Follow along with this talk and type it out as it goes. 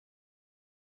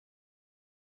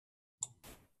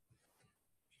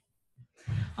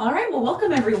All right, well,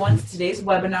 welcome everyone to today's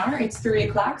webinar. It's 3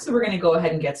 o'clock, so we're going to go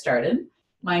ahead and get started.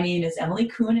 My name is Emily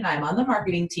Kuhn, and I'm on the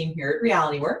marketing team here at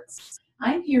RealityWorks.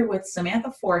 I'm here with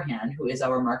Samantha Forehand, who is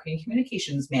our marketing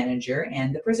communications manager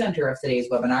and the presenter of today's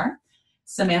webinar.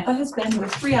 Samantha has been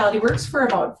with RealityWorks for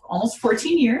about almost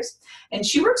 14 years, and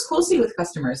she works closely with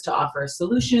customers to offer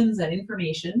solutions and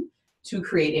information to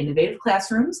create innovative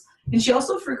classrooms. And she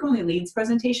also frequently leads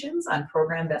presentations on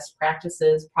program best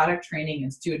practices, product training,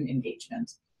 and student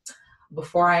engagement.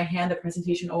 Before I hand the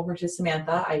presentation over to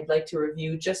Samantha, I'd like to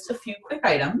review just a few quick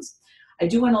items. I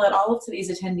do want to let all of today's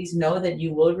attendees know that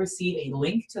you will receive a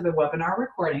link to the webinar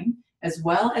recording, as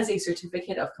well as a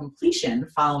certificate of completion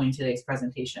following today's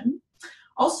presentation.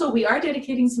 Also, we are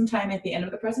dedicating some time at the end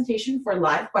of the presentation for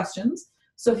live questions.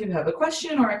 So if you have a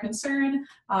question or a concern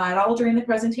at all during the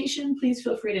presentation, please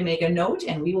feel free to make a note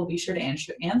and we will be sure to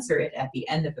answer it at the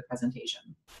end of the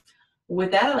presentation.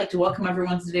 With that, I'd like to welcome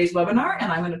everyone to today's webinar,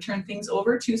 and I'm going to turn things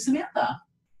over to Samantha.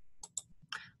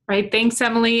 Right, thanks,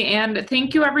 Emily, and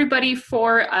thank you everybody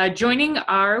for joining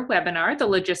our webinar, The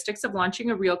Logistics of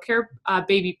Launching a RealCare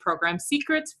Baby Program,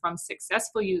 Secrets from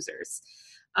Successful Users.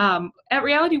 At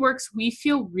RealityWorks, we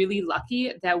feel really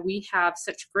lucky that we have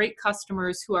such great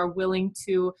customers who are willing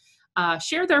to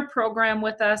share their program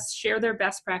with us, share their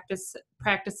best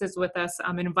practices with us,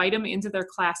 invite them into their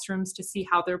classrooms to see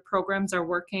how their programs are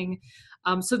working,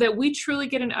 so that we truly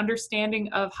get an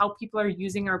understanding of how people are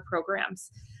using our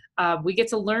programs. We get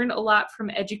to learn a lot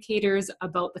from educators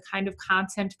about the kind of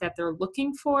content that they're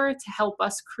looking for to help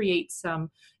us create some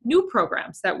new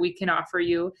programs that we can offer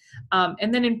you,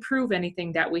 and then improve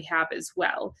anything that we have as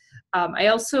well. I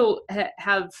also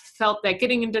have felt that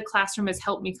getting into classroom has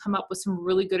helped me come up with some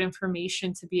really good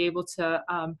information to be able to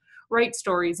write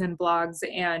stories and blogs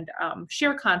and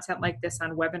share content like this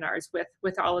on webinars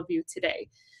with all of you today.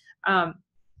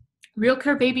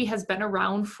 RealCare Baby has been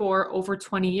around for over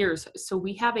 20 years, so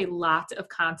we have a lot of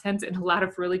content and a lot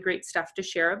of really great stuff to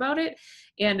share about it.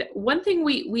 And one thing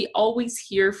we always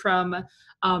hear from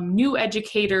new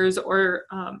educators or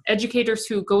educators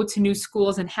who go to new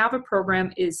schools and have a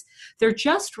program is they're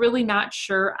just really not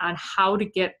sure on how to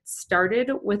get started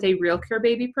with a RealCare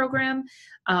Baby program,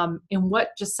 and what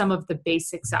just some of the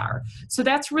basics are. So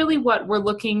that's really what we're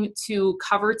looking to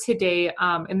cover today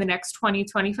in the next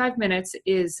 20-25 minutes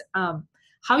is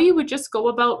how you would just go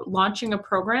about launching a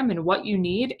program and what you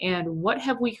need and what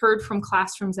have we heard from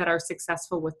classrooms that are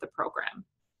successful with the program.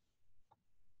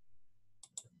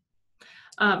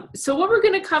 So what we're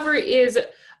going to cover is,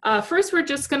 first we're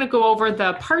just going to go over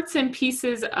the parts and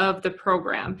pieces of the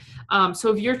program.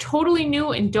 So if you're totally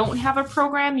new and don't have a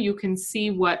program, you can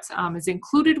see what is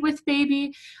included with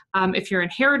Baby. If you're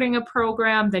inheriting a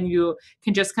program, then you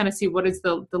can just kind of see what is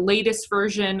the latest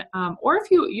version. Or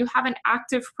if you have an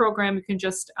active program, you can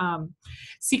just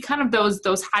see kind of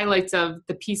those highlights of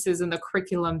the pieces in the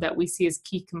curriculum that we see as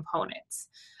key components.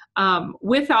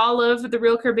 With all of the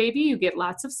RealCare Baby, you get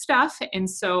lots of stuff, and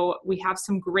so we have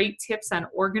some great tips on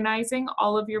organizing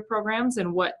all of your programs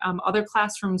and what other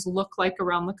classrooms look like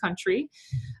around the country.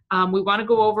 We want to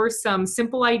go over some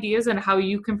simple ideas on how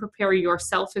you can prepare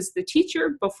yourself as the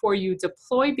teacher before you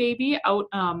deploy Baby out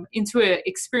into an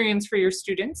experience for your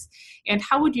students, and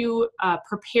how would you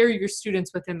prepare your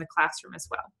students within the classroom as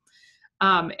well.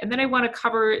 And then I want to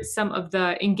cover some of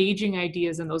the engaging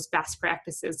ideas and those best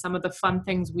practices, some of the fun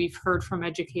things we've heard from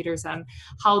educators on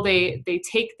how they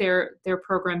take their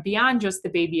program beyond just the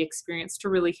Baby experience to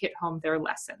really hit home their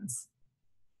lessons.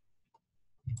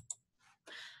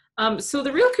 So the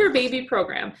RealCare Baby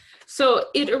program. So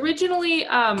it originally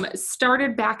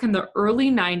started back in the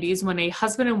early 90s when a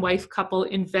husband and wife couple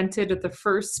invented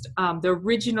the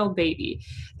original Baby.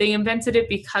 They invented it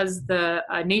because the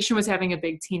nation was having a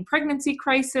big teen pregnancy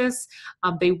crisis.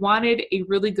 They wanted a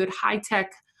really good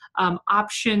high-tech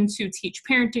option to teach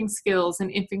parenting skills and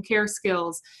infant care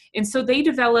skills. And so they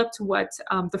developed what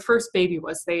the first Baby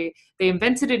was. They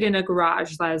invented it in a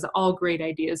garage, as all great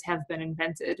ideas have been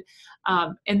invented.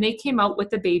 And they came out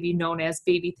with the Baby known as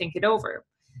Baby Think It Over.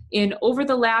 Over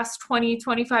the last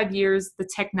 20-25 years, the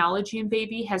technology in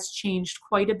Baby has changed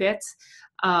quite a bit.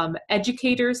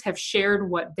 Educators have shared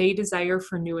what they desire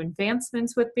for new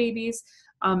advancements with babies,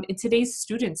 and today's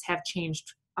students have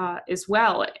changed as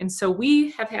well. And so we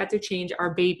have had to change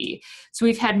our Baby. So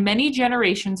we've had many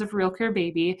generations of RealCare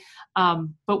Baby,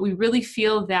 but we really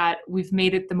feel that we've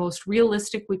made it the most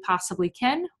realistic we possibly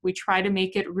can. We try to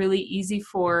make it really easy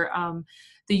for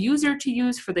the user to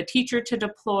use, for the teacher to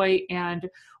deploy, and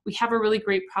we have a really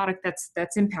great product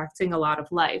that's impacting a lot of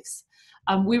lives.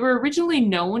 We were originally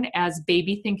known as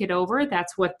Baby Think It Over.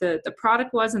 That's what the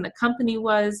product was and the company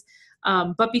was.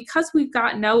 But because we've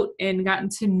gotten out and gotten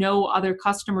to know other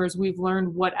customers, we've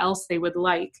learned what else they would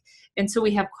like. And so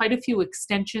we have quite a few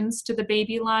extensions to the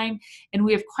baby line, and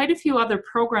we have quite a few other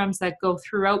programs that go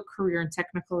throughout career and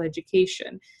technical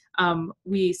education.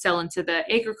 We sell into the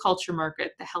agriculture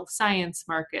market, the health science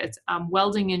market,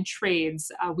 welding and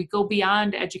trades. We go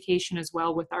beyond education as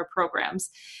well with our programs.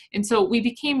 And so we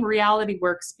became Reality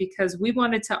Works because we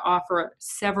wanted to offer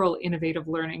several innovative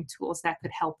learning tools that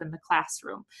could help in the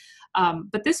classroom.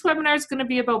 But this webinar is going to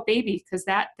be about baby because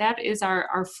that is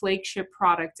our flagship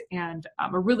product and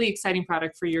a really exciting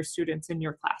product for your students in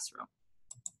your classroom.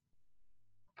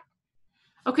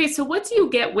 Okay, so what do you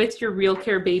get with your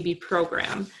RealCare Baby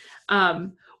program?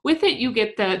 With it, you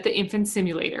get the infant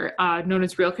simulator, known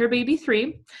as RealCare Baby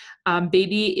 3.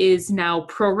 Baby is now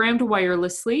programmed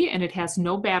wirelessly, and it has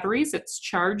no batteries. It's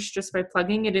charged just by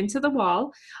plugging it into the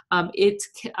wall. It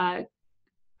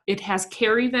has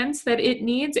care events that it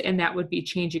needs, and that would be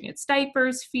changing its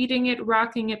diapers, feeding it,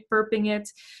 rocking it, burping it.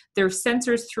 There's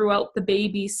sensors throughout the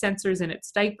baby, sensors in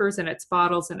its diapers and its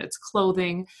bottles and its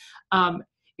clothing.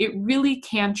 It really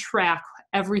can track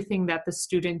everything that the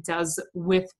student does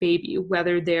with baby,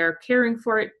 whether they're caring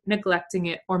for it, neglecting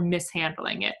it, or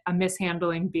mishandling it. A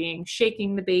mishandling being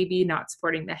shaking the baby, not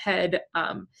supporting the head,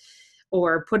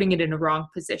 or putting it in a wrong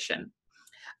position.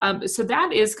 So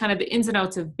that is kind of the ins and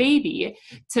outs of baby.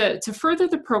 To further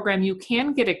the program, you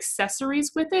can get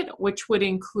accessories with it, which would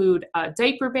include a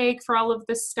diaper bag for all of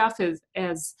this stuff.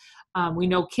 As we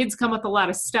know, kids come with a lot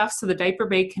of stuff, so the diaper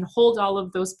bag can hold all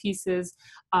of those pieces.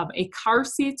 A car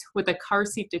seat with a car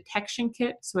seat detection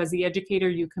kit. So as the educator,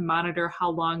 you can monitor how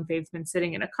long they've been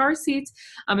sitting in a car seat,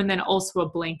 and then also a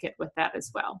blanket with that as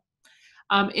well.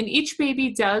 And each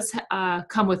baby does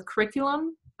come with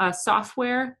curriculum.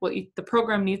 Software, well, the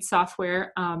program needs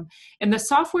software, and the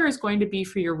software is going to be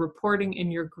for your reporting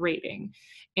and your grading.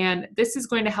 And this is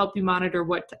going to help you monitor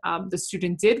what the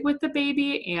student did with the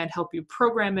baby and help you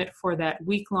program it for that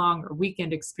week-long or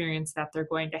weekend experience that they're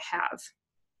going to have.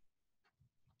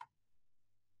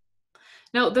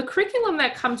 Now, the curriculum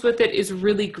that comes with it is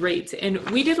really great. And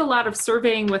we did a lot of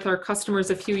surveying with our customers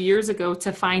a few years ago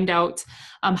to find out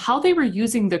how they were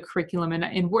using the curriculum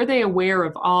and were they aware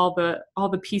of all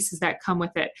the pieces that come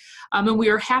with it. And we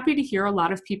were happy to hear a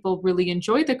lot of people really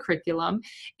enjoy the curriculum,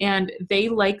 and they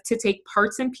like to take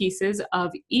parts and pieces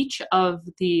of each of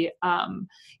the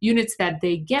units that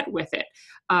they get with it.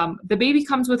 The baby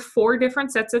comes with 4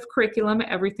 different sets of curriculum,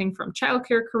 everything from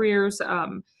childcare careers,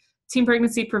 teen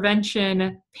pregnancy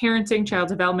prevention, parenting, child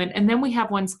development, and then we have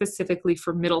one specifically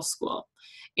for middle school.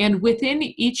 And within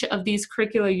each of these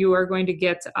curricula, you are going to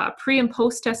get pre- and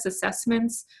post-test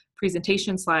assessments,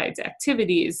 presentation slides,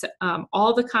 activities,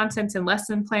 all the content and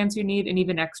lesson plans you need, and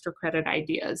even extra credit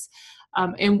ideas.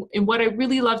 And what I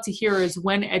really love to hear is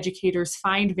when educators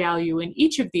find value in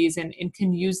each of these and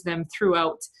can use them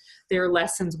throughout their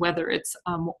lessons, whether it's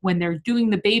when they're doing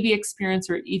the baby experience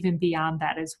or even beyond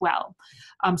that as well.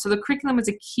 So the curriculum is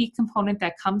a key component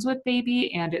that comes with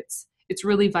baby, and it's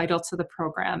really vital to the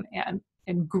program and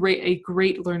a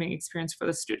great learning experience for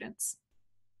the students.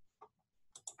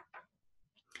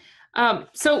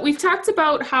 So we've talked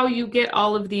about how you get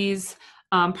all of these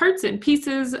parts and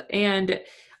pieces, and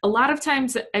a lot of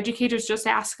times educators just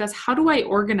ask us, how do I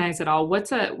organize it all?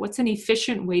 What's an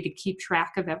efficient way to keep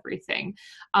track of everything?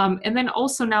 And then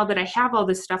also, now that I have all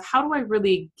this stuff, how do I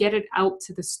really get it out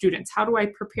to the students? How do I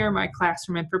prepare my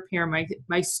classroom and prepare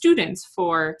my students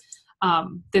for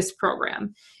this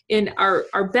program? And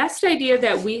our best idea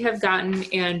that we have gotten,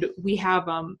 and we have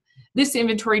this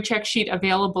inventory check sheet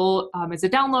available as a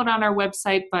download on our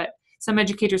website, but some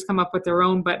educators come up with their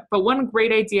own, but one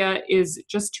great idea is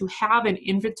just to have an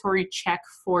inventory check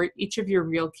for each of your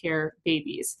RealCare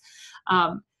babies.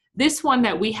 This one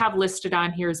that we have listed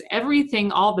on here is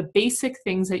everything, all the basic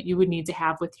things that you would need to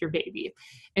have with your baby.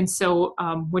 And so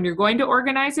when you're going to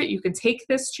organize it, you can take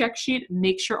this check sheet,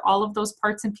 make sure all of those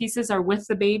parts and pieces are with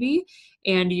the baby,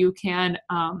 and you can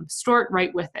store it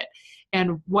right with it.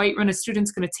 And when a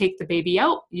student's going to take the baby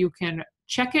out, you can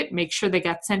check it, make sure they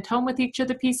got sent home with each of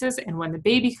the pieces, and when the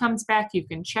baby comes back, you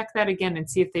can check that again and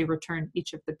see if they return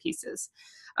each of the pieces.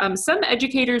 Some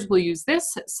educators will use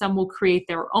this, some will create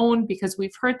their own, because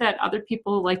we've heard that other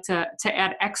people like to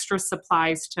add extra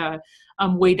supplies to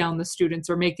weigh down the students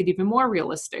or make it even more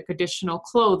realistic, additional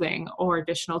clothing or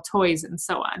additional toys and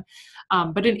so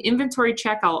on. But an inventory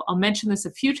check, I'll mention this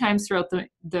a few times throughout the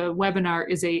webinar,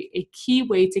 is a key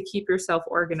way to keep yourself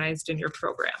organized in your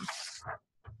program.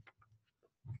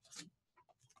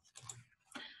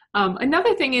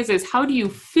 Another thing is how do you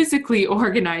physically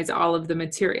organize all of the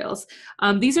materials?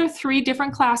 These are 3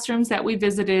 different classrooms that we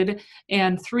visited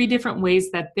and 3 different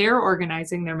ways that they're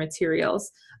organizing their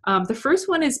materials. The first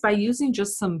one is by using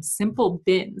just some simple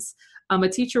bins. A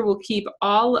teacher will keep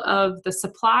all of the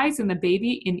supplies and the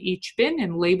baby in each bin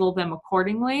and label them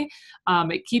accordingly.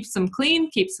 It keeps them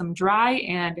clean, keeps them dry,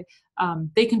 and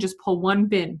they can just pull 1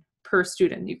 bin per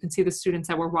student. You can see the students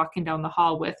that we're walking down the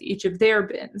hall with each of their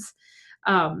bins.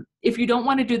 If you don't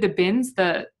want to do the bins,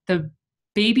 the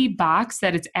baby box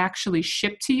that it's actually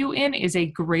shipped to you in is a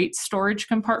great storage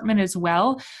compartment as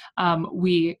well.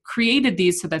 We created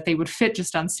these so that they would fit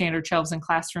just on standard shelves in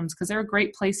classrooms because they're a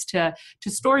great place to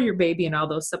store your baby and all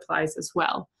those supplies as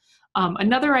well.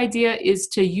 Another idea is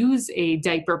to use a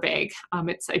diaper bag.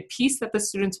 It's a piece that the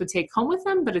students would take home with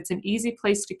them, but it's an easy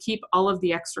place to keep all of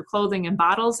the extra clothing and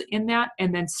bottles in that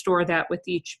and then store that with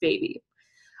each baby.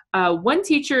 One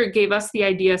teacher gave us the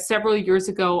idea several years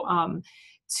ago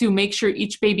to make sure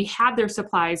each baby had their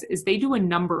supplies is they do a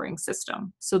numbering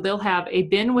system. So they'll have a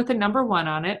bin with a number 1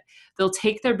 on it. They'll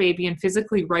take their baby and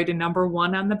physically write a number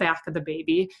 1 on the back of the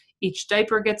baby. Each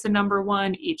diaper gets a number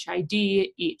 1, each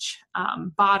ID, each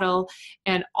bottle,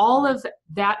 and all of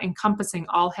that encompassing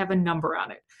all have a number on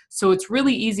it. So it's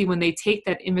really easy when they take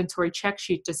that inventory check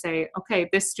sheet to say, okay,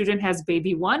 this student has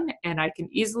baby 1, and I can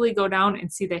easily go down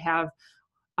and see they have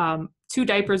 2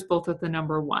 diapers, both with the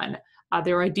number 1,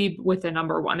 their ID with the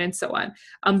number 1, and so on.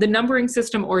 The numbering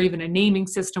system or even a naming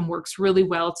system works really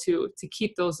well to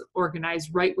keep those organized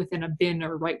right within a bin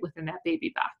or right within that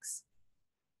baby box.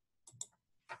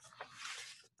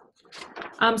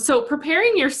 So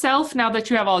preparing yourself now that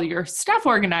you have all your stuff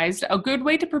organized, a good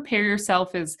way to prepare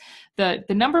yourself is the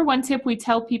number 1 tip we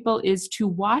tell people is to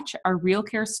watch our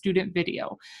RealCare student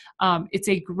video. It's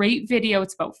a great video.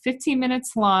 It's about 15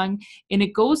 minutes long, and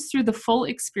it goes through the full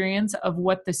experience of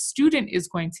what the student is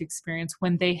going to experience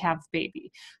when they have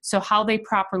baby. So how they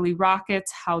properly rock it,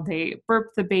 how they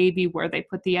burp the baby, where they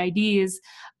put the IDs.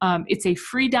 It's a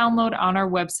free download on our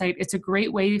website. It's a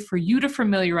great way for you to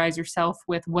familiarize yourself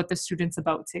with what the student's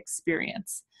about to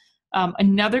experience.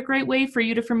 Another great way for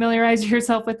you to familiarize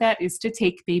yourself with that is to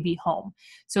take baby home.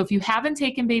 So if you haven't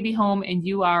taken baby home and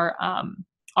you are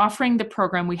offering the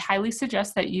program, we highly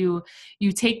suggest that you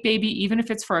take baby, even if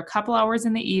it's for a couple hours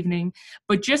in the evening,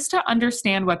 but just to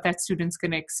understand what that student's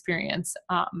going to experience,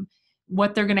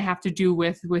 what they're going to have to do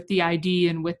with the ID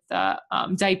and with the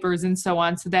diapers and so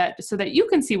on, so that you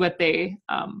can see what they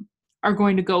are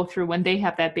going to go through when they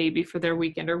have that baby for their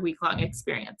weekend or week-long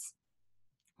experience.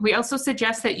 We also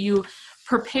suggest that you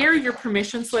prepare your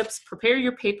permission slips, prepare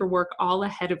your paperwork all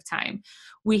ahead of time.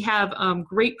 We have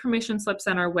great permission slips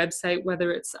on our website,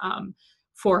 whether it's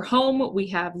for home, we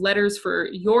have letters for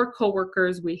your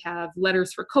coworkers, we have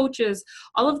letters for coaches,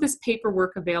 all of this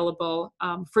paperwork available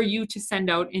for you to send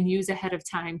out and use ahead of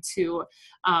time to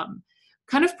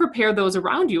kind of prepare those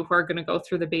around you who are going to go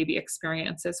through the baby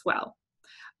experience as well.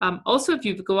 Also, if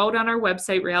you go out on our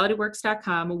website,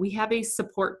 realityworks.com, we have a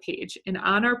support page. And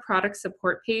on our product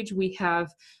support page, we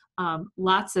have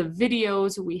lots of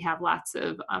videos. We have lots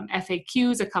of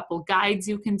FAQs, a couple guides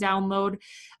you can download.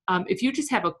 If you just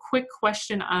have a quick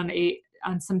question on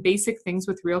some basic things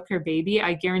with RealCare Baby,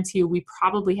 I guarantee you we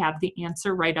probably have the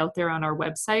answer right out there on our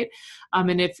website.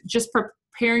 And if just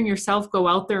preparing yourself, go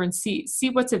out there and see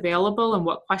what's available and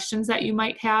what questions that you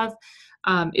might have.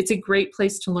 It's a great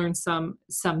place to learn some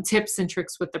tips and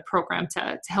tricks with the program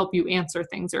to help you answer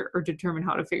things or determine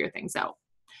how to figure things out.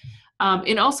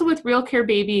 And also with RealCare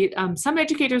Baby, some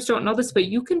educators don't know this, but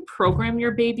you can program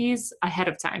your babies ahead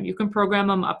of time. You can program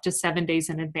them up to 7 days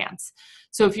in advance.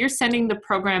 So if you're sending the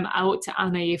program out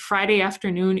on a Friday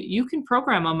afternoon, you can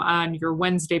program them on your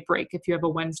Wednesday break, if you have a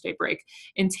Wednesday break,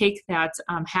 and take that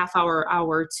half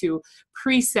hour to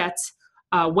preset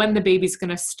when the baby's going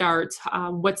to start,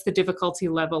 what's the difficulty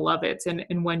level of it,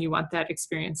 and when you want that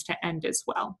experience to end as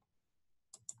well.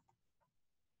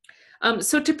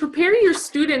 So to prepare your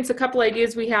students, a couple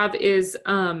ideas we have is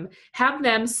have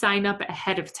them sign up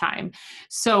ahead of time.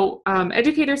 So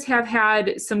educators have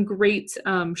had some great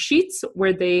sheets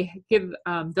where they give,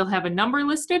 they'll have a number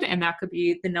listed, and that could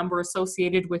be the number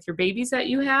associated with your babies that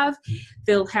you have.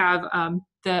 They'll have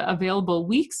the available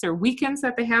weeks or weekends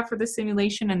that they have for the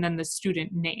simulation, and then the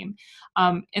student name.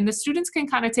 And the students can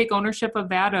kind of take ownership of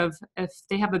that, of if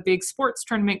they have a big sports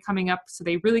tournament coming up, so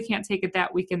they really can't take it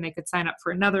that weekend, they could sign up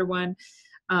for another one.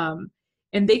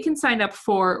 And they can sign up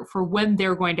for when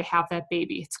they're going to have that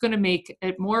baby. It's going to make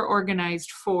it more organized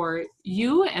for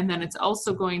you, and then it's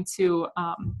also going to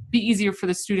be easier for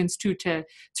the students too to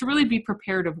really be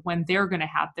prepared of when they're going to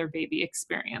have their baby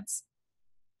experience.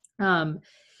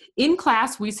 In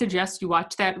class, we suggest you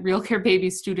watch that RealCare Baby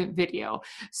student video.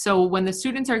 So when the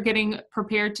students are getting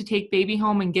prepared to take baby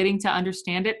home and getting to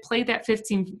understand it, play that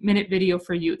 15-minute video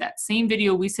for you. That same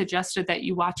video we suggested that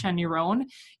you watch on your own,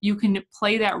 you can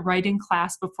play that right in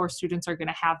class before students are going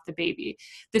to have the baby.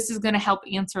 This is going to help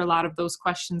answer a lot of those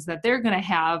questions that they're going to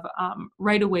have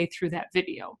right away through that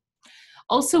video.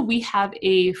 Also, we have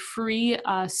a free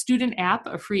student app,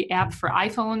 a free app for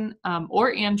iPhone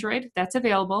or Android that's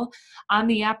available. On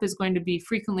the app is going to be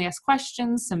frequently asked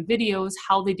questions, some videos,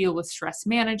 how they deal with stress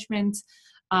management.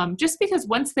 Just because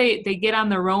once they get on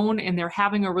their own and they're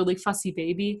having a really fussy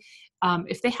baby,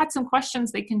 if they had some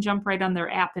questions, they can jump right on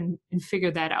their app and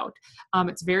figure that out.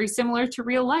 It's very similar to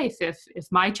real life. If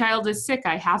my child is sick,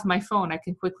 I have my phone. I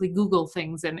can quickly Google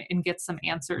things and get some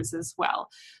answers as well.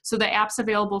 So the app's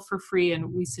available for free,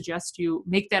 and we suggest you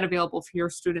make that available for your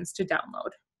students to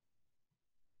download.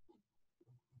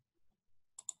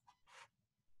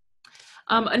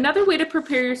 Another way to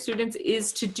prepare your students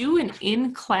is to do an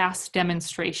in-class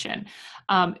demonstration.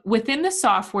 Within the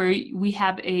software, we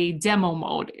have a demo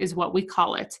mode, is what we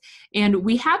call it. And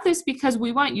we have this because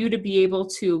we want you to be able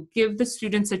to give the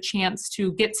students a chance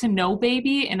to get to know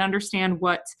baby and understand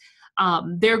what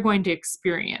they're going to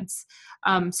experience.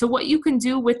 So what you can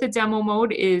do with the demo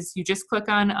mode is you just click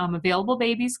on available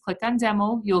babies, click on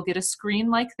demo, you'll get a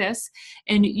screen like this,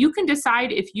 and you can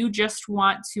decide if you just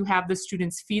want to have the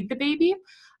students feed the baby,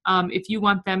 if you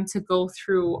want them to go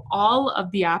through all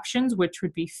of the options, which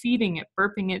would be feeding it,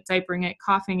 burping it, diapering it,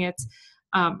 coughing it,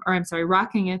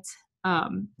 rocking it.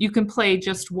 You can play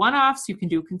just one-offs, you can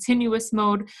do continuous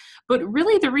mode, but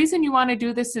really the reason you want to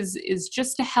do this is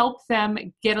just to help them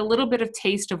get a little bit of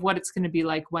taste of what it's going to be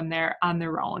like when they're on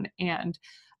their own. And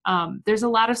there's a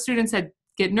lot of students that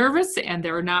get nervous and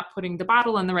they're not putting the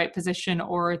bottle in the right position,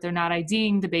 or they're not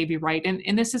IDing the baby right.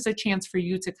 And this is a chance for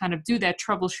you to kind of do that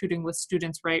troubleshooting with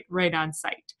students right on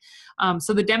site.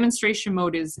 So the demonstration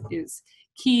mode is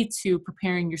key to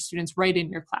preparing your students right in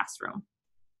your classroom.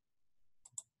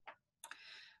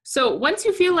 So once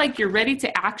you feel like you're ready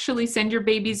to actually send your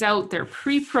babies out, they're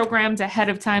pre-programmed ahead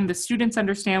of time, the students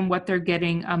understand what they're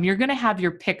getting, you're going to have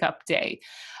your pickup day.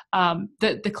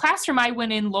 The classroom I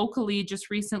went in locally just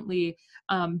recently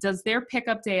does their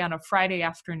pickup day on a Friday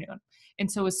afternoon. And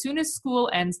so as soon as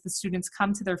school ends, the students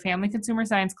come to their family consumer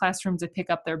science classroom to pick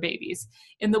up their babies.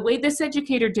 And the way this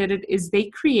educator did it is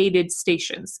they created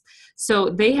stations. So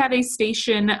they had a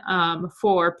station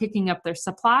for picking up their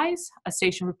supplies, a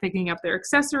station for picking up their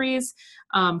accessories,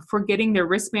 for getting their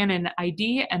wristband and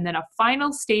ID, and then a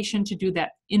final station to do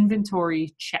that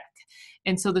inventory check.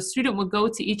 And so the student would go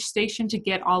to each station to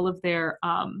get all of their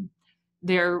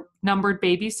numbered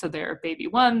babies, so their baby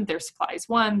 1, their supplies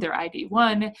 1, their ID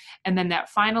 1, and then that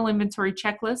final inventory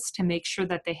checklist to make sure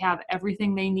that they have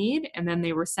everything they need, and then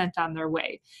they were sent on their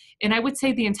way. And I would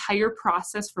say the entire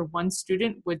process for one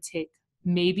student would take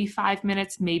maybe 5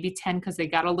 minutes, maybe 10, because they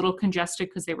got a little congested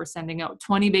because they were sending out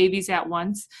 20 babies at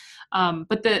once.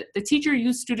 But the teacher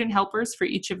used student helpers for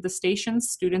each of the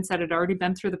stations, students that had already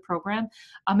been through the program,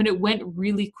 and it went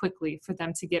really quickly for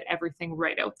them to get everything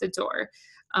right out the door.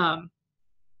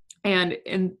 And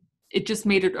it just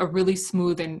made it a really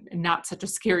smooth and not such a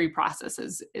scary process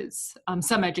as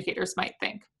some educators might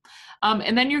think.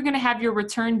 And then you're going to have your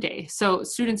return day. So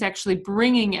students actually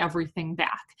bringing everything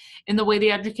back. And the way the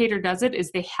educator does it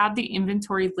is they have the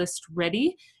inventory list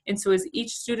ready. And so as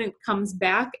each student comes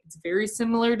back, it's very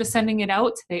similar to sending it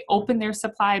out. They open their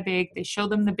supply bag, they show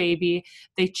them the baby,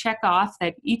 they check off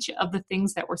that each of the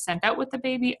things that were sent out with the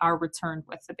baby are returned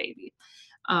with the baby.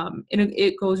 And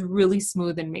it goes really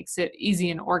smooth and makes it easy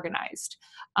and organized.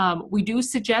 We do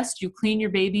suggest you clean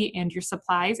your baby and your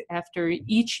supplies after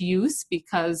each use,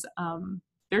 because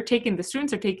the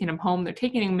students are taking them home, they're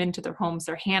taking them into their homes,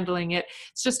 they're handling it.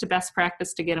 It's just a best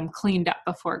practice to get them cleaned up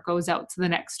before it goes out to the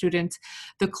next student.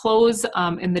 The clothes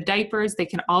and the diapers, they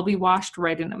can all be washed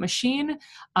right in a machine.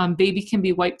 Baby can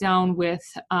be wiped down with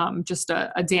just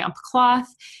a damp cloth.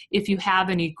 If you have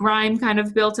any grime kind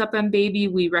of built up on baby,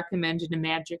 we recommend a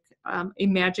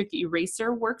magic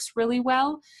eraser works really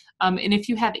well. And if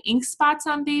you have ink spots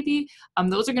on baby,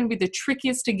 those are going to be the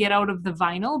trickiest to get out of the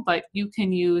vinyl, but you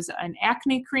can use an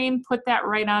acne cream, put that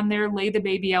right on there, lay the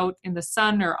baby out in the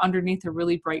sun or underneath a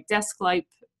really bright desk light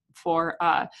for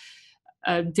a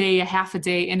half a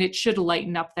day, and it should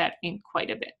lighten up that ink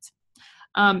quite a bit.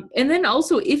 And then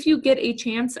also, if you get a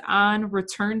chance on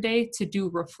return day to do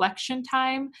reflection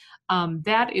time,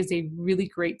 that is a really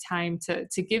great time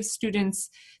to give students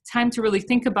time to really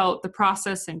think about the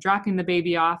process and dropping the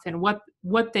baby off and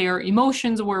what their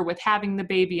emotions were with having the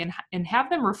baby, and have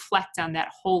them reflect on that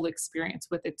whole experience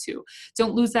with it too.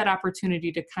 Don't lose that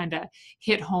opportunity to kind of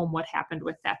hit home what happened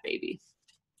with that baby.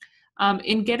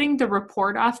 In getting the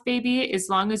report off baby, as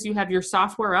long as you have your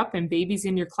software up and baby's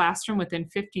in your classroom within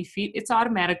 50 feet, it's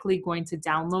automatically going to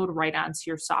download right onto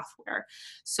your software.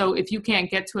 So if you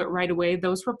can't get to it right away,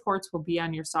 those reports will be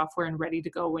on your software and ready to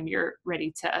go when you're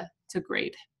ready to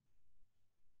grade.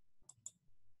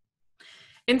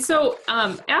 And so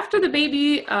after the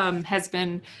baby has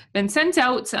been sent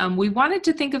out, we wanted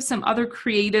to think of some other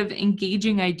creative,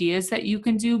 engaging ideas that you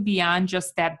can do beyond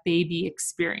just that baby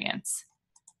experience.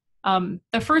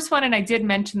 The first one, and I did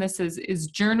mention this,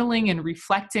 is journaling and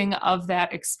reflecting of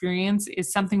that experience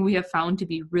is something we have found to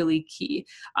be really key.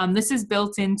 This is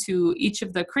built into each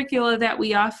of the curricula that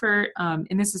we offer,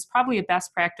 and this is probably a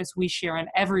best practice we share in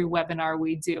every webinar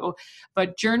we do.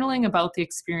 But journaling about the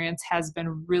experience has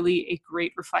been really a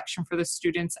great reflection for the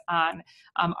students on,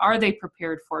 are they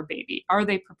prepared for a baby? Are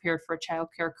they prepared for a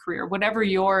childcare career? Whatever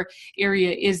your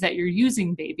area is that you're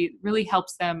using baby, it really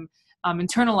helps them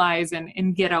internalize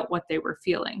and get out what they were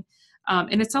feeling.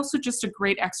 And it's also just a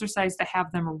great exercise to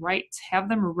have them write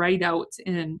out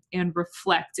and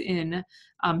reflect in,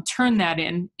 turn that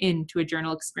into a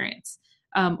journal experience.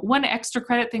 One extra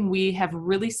credit thing we have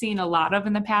really seen a lot of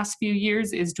in the past few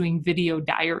years is doing video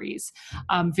diaries.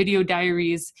 Video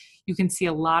diaries, you can see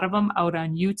a lot of them out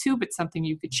on YouTube. It's something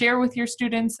you could share with your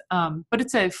students, but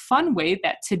it's a fun way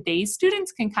that today's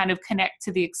students can kind of connect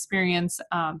to the experience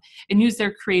and use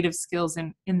their creative skills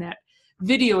in that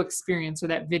video experience or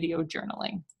that video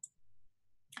journaling.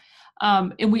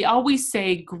 And we always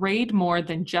say grade more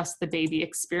than just the baby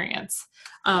experience.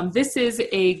 This is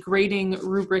a grading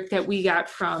rubric that we got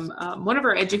from one of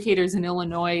our educators in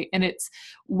Illinois, and it's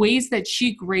ways that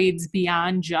she grades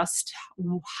beyond just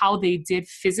how they did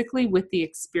physically with the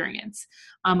experience.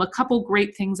 A couple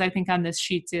great things I think on this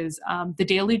sheet is the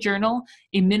daily journal,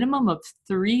 a minimum of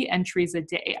 3 entries a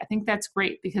day. I think that's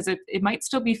great because it might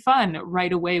still be fun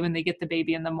right away when they get the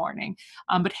baby in the morning,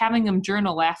 but having them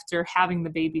journal after having the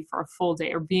baby for a full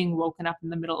day or being woken up in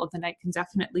the middle of the night can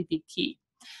definitely be key.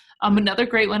 Another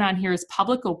great one on here is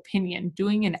public opinion,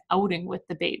 doing an outing with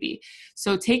the baby.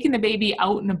 So taking the baby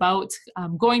out and about,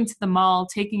 going to the mall,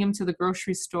 taking him to the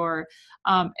grocery store,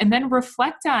 and then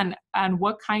reflect on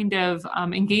what kind of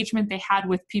engagement they had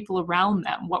with people around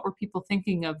them. What were people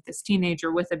thinking of this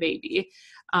teenager with a baby?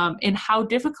 And how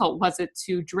difficult was it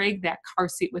to drag that car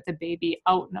seat with a baby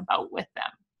out and about with them?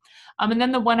 And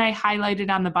then the one I highlighted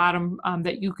on the bottom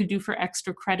that you could do for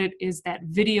extra credit is that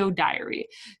video diary.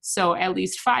 So at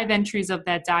least 5 entries of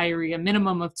that diary, a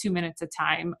minimum of 2 minutes a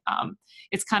time.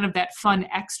 It's kind of that fun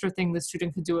extra thing the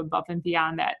student could do above and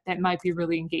beyond that might be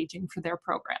really engaging for their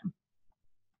program.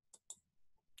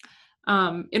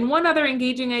 And one other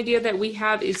engaging idea that we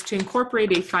have is to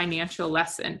incorporate a financial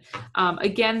lesson.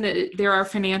 Again, there are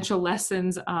financial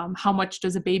lessons. How much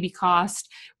does a baby cost?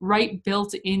 Right,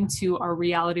 built into our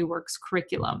Reality Works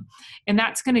curriculum. And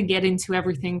that's going to get into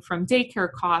everything from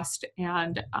daycare cost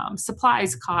and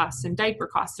supplies costs and diaper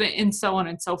costs and so on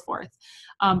and so forth.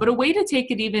 But a way to take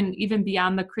it even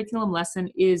beyond the curriculum lesson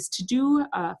is to do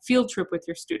a field trip with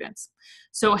your students.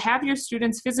 So have your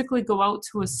students physically go out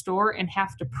to a store and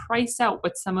have to price out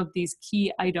what some of these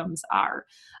key items are.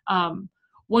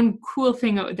 One cool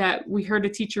thing that we heard a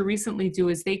teacher recently do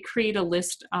is they create a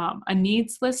list, a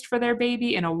needs list for their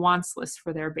baby and a wants list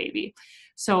for their baby.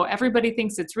 So everybody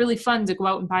thinks it's really fun to go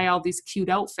out and buy all these cute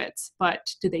outfits, but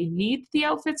do they need the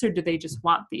outfits or do they just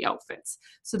want the outfits?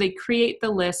 So they create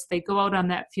the list, they go out on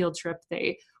that field trip,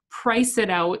 they price it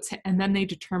out, and then they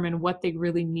determine what they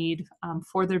really need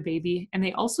for their baby. And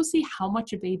they also see how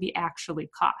much a baby actually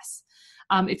costs.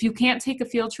 If you can't take a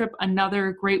field trip,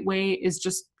 another great way is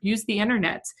just use the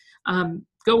internet.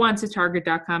 Go on to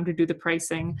Target.com to do the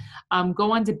pricing.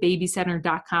 Go on to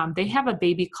babycenter.com. They have a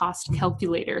baby cost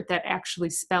calculator that actually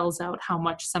spells out how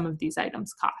much some of these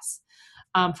items cost.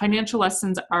 Financial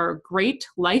lessons are great,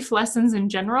 life lessons in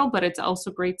general, but it's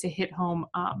also great to hit home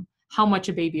how much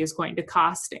a baby is going to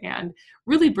cost and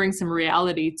really bring some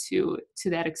reality to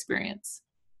that experience.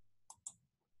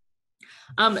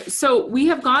 So we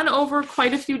have gone over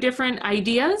quite a few different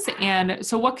ideas, and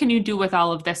so what can you do with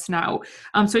all of this now?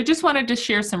 So I just wanted to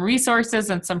share some resources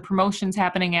and some promotions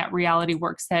happening at Reality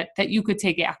Works that you could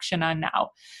take action on now.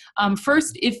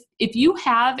 First, if you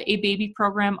have a baby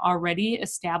program already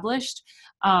established,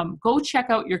 go check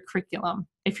out your curriculum.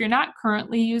 If you're not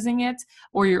currently using it,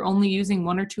 or you're only using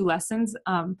 1 or 2 lessons,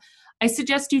 I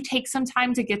suggest you take some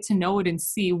time to get to know it and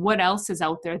see what else is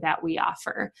out there that we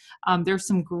offer. There's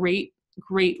some great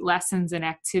lessons and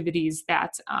activities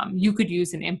that you could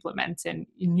use and implement and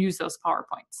use those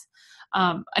PowerPoints.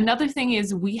 Another thing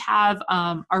is we have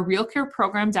our RealCare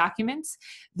program documents.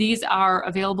 These are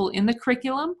available in the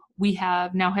curriculum. We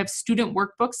now have student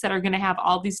workbooks that are going to have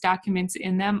all these documents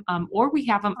in them, or we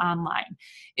have them online.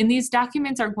 And these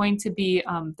documents are going to be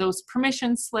those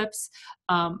permission slips,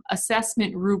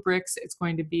 assessment rubrics. It's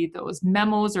going to be those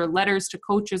memos or letters to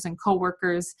coaches and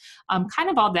coworkers, kind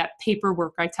of all that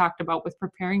paperwork I talked about with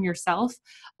preparing yourself.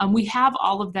 We have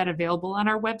all of that available on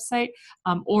our website,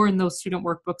 or in those student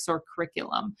workbooks or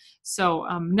curriculum. So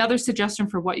another suggestion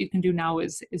for what you can do now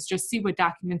is just see what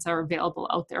documents are available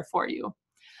out there for you.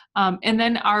 And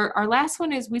then our last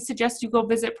one is we suggest you go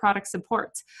visit product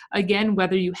support. Again,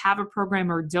 whether you have a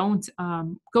program or don't,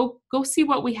 go see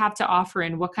what we have to offer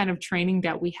and what kind of training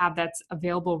that we have that's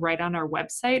available right on our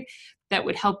website that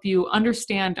would help you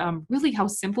understand really how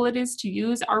simple it is to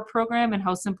use our program and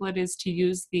how simple it is to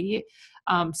use the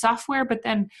software, but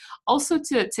then also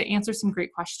to answer some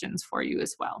great questions for you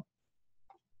as well.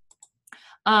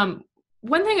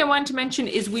 One thing I wanted to mention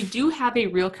is we do have a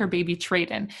RealCare Baby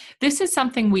trade-in. This is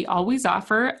something we always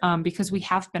offer because we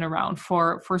have been around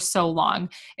for so long,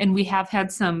 and we have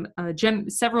had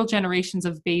several generations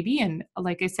of baby. And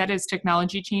like I said, as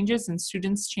technology changes and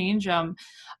students change,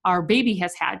 our baby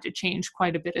has had to change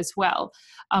quite a bit as well.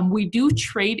 We do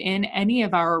trade in any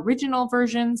of our original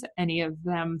versions, any of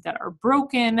them that are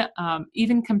broken,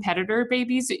 even competitor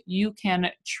babies. You can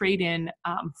trade in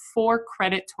for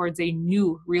credit towards a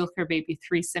new RealCare Baby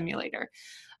 3 simulator.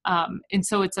 And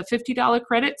so it's a $50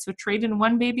 credit. So trade in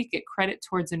one baby, get credit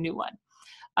towards a new one.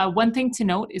 One thing to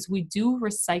note is we do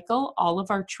recycle all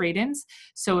of our trade-ins.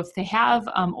 So if they have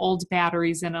old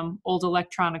batteries in them, old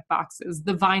electronic boxes,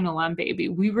 the vinyl on baby,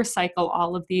 we recycle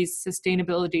all of these.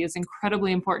 Sustainability is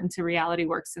incredibly important to Reality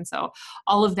Works. And so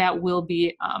all of that will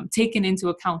be taken into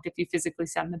account if you physically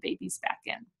send the babies back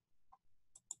in.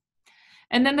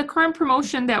 And then the current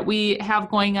promotion that we have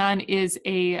going on is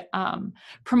a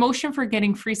promotion for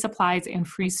getting free supplies and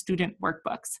free student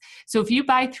workbooks. So if you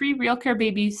buy 3 RealCare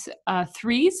Babies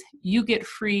 3s, you get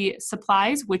free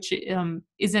supplies, which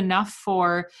is enough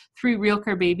for 3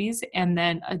 RealCare Babies, and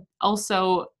then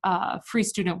also free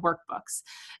student workbooks.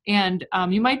 And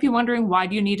you might be wondering, why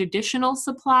do you need additional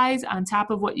supplies on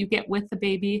top of what you get with the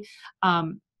baby?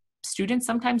 Students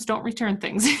sometimes don't return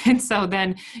things. And so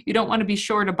then you don't want to be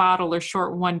short a bottle or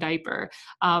short one diaper.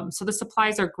 So the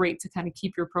supplies are great to kind of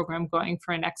keep your program going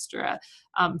for an extra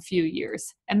few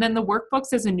years. And then the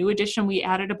workbooks is a new addition we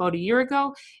added about a year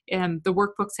ago. And the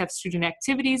workbooks have student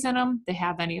activities in them. They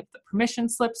have any of the permission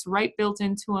slips right built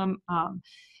into them.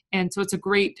 And so it's a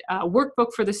great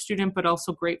workbook for the student, but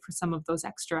also great for some of those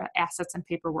extra assets and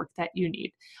paperwork that you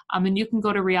need. And you can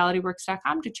go to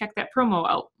realityworks.com to check that promo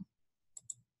out.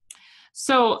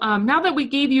 So now that we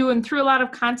gave you and threw a lot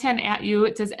of content at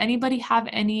you, does anybody have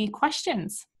any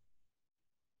questions?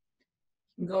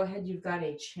 Go ahead, you've got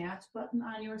a chat button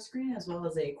on your screen as well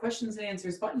as a questions and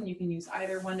answers button. You can use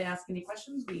either one to ask any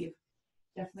questions. We've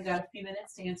definitely got a few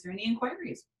minutes to answer any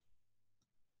inquiries.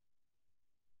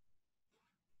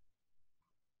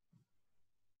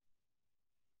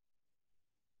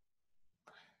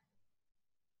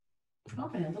 Oh,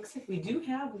 and it looks like we do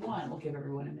have one. We'll give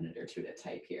everyone a minute or two to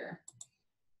type here.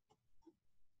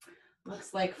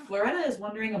 Looks like Floretta is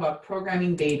wondering about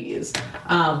programming babies.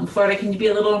 Floretta, can you be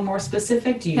a little more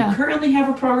specific? Do you currently have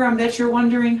a program that you're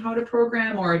wondering how to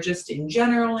program, or just in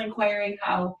general inquiring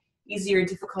how easy or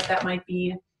difficult that might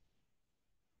be?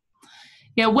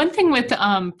 Yeah, one thing with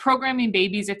programming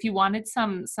babies, if you wanted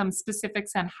some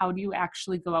specifics on how do you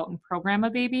actually go out and program a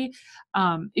baby,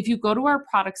 if you go to our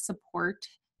product support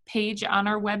page on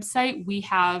our website, we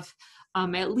have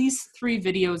at least 3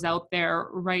 videos out there,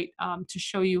 right, to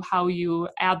show you how you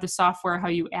add the software, how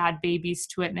you add babies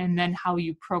to it, and then how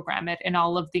you program it and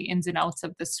all of the ins and outs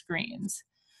of the screens.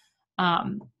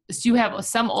 So you have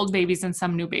some old babies and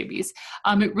some new babies.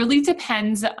 It really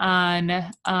depends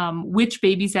on which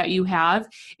babies that you have.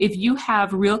 If you have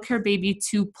RealCare Baby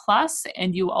 2 Plus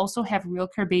and you also have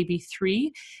RealCare Baby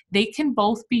 3, they can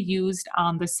both be used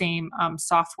on the same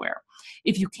software.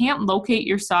 If you can't locate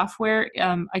your software,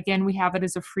 again, we have it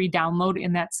as a free download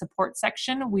in that support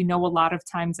section. We know a lot of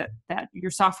times that your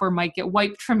software might get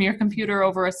wiped from your computer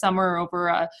over a summer or over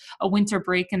a winter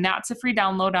break, and that's a free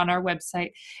download on our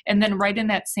website. And then right in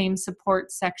that same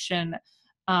support section,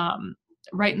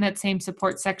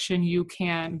 you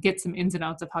can get some ins and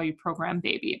outs of how you program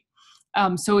baby.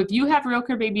 So if you have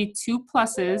RealCare Baby 2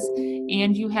 Pluses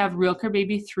and you have RealCare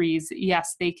Baby 3s,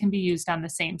 yes, they can be used on the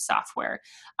same software.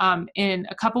 In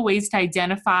a couple ways to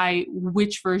identify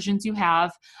which versions you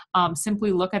have,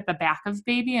 simply look at the back of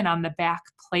Baby, and on the back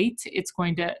plate, it's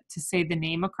going to say the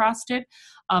name across it.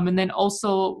 And then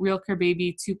also RealCare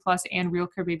Baby 2 Plus and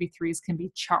RealCare Baby 3s can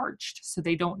be charged, so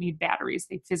they don't need batteries.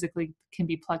 They physically can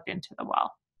be plugged into the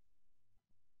wall.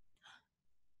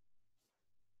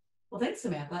 Well, thanks,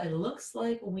 Samantha. It looks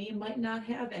like we might not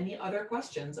have any other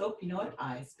questions. Oh, you know what?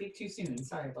 I speak too soon.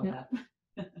 Sorry about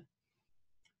that.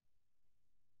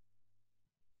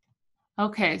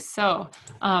 Okay, so,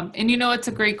 and it's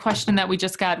a great question that we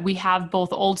just got. We have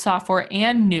both old software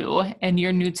and new, and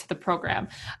you're new to the program.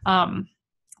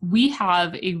 We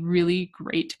have a really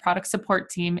great product support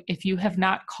team. If you have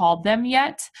not called them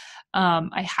yet,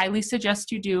 I highly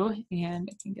suggest you do, and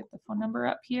I can get the phone number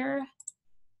up here.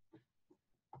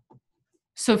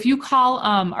 So if you call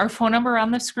our phone number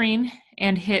on the screen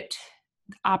and hit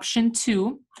option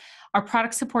 2, our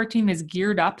product support team is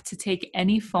geared up to take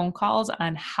any phone calls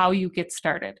on how you get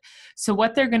started. So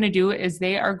what they're going to do is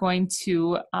they are going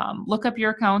to look up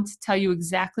your account, tell you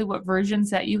exactly what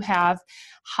versions that you have,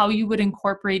 how you would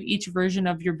incorporate each version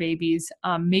of your babies,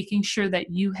 making sure that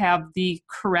you have the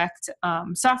correct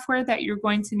software that you're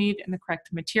going to need and the correct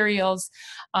materials,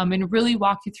 and really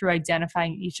walk you through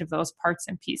identifying each of those parts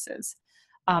and pieces.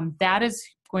 That is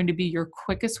going to be your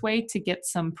quickest way to get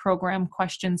some program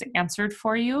questions answered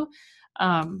for you.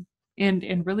 And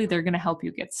really they're going to help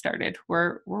you get started.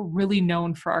 We're really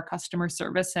known for our customer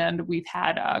service, and we've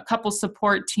had a couple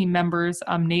support team members,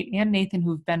 Nate and Nathan,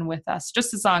 who've been with us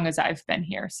just as long as I've been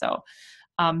here. So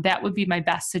that would be my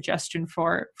best suggestion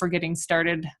for getting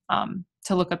started,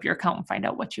 to look up your account and find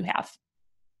out what you have.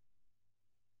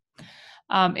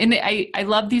 And I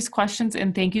love these questions,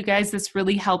 and thank you guys. This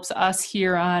really helps us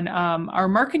here on our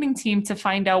marketing team to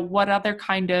find out what other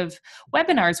kind of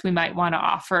webinars we might want to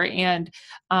offer. And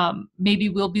maybe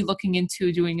we'll be looking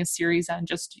into doing a series on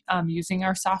just using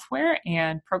our software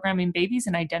and programming babies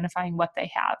and identifying what they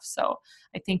have. So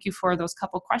I thank you for those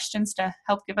couple questions to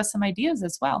help give us some ideas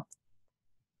as well.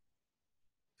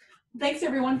 Thanks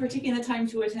everyone for taking the time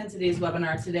to attend today's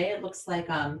webinar today. It looks like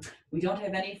we don't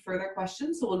have any further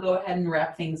questions, so we'll go ahead and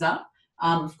wrap things up.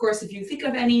 Of course, if you think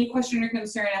of any question or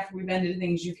concern after we've ended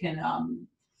things, you can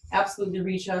absolutely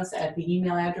reach us at the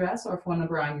email address or phone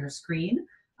number on your screen.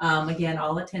 Again,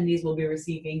 all attendees will be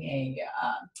receiving a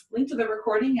link to the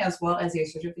recording as well as a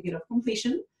certificate of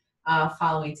completion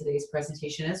following today's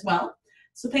presentation as well.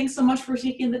 So thanks so much for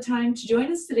taking the time to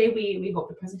join us today. We hope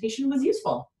the presentation was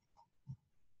useful.